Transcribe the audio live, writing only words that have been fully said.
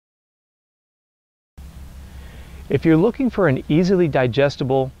If you're looking for an easily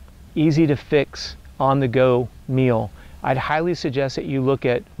digestible, easy to fix, on-the-go meal, I'd highly suggest that you look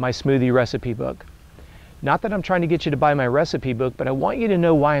at my smoothie recipe book. Not that I'm trying to get you to buy my recipe book, but I want you to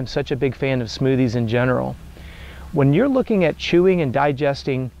know why I'm such a big fan of smoothies in general. When you're looking at chewing and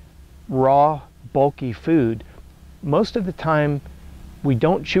digesting raw, bulky food, most of the time we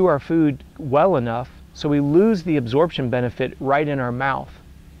don't chew our food well enough, so we lose the absorption benefit right in our mouth.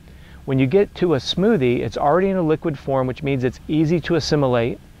 When you get to a smoothie, it's already in a liquid form, which means it's easy to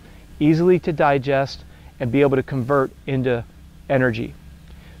assimilate, easily to digest, and be able to convert into energy.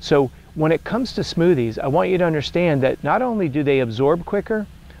 So when it comes to smoothies, I want you to understand that not only do they absorb quicker,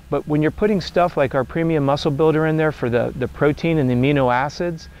 but when you're putting stuff like our premium muscle builder in there for the protein and the amino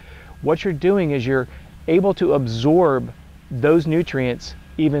acids, what you're doing is you're able to absorb those nutrients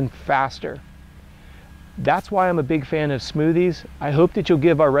even faster. That's why I'm a big fan of smoothies. I hope that you'll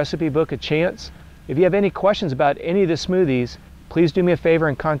give our recipe book a chance. If you have any questions about any of the smoothies, please do me a favor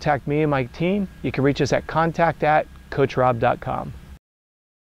and contact me and my team. You can reach us at contact@coachrobb.com.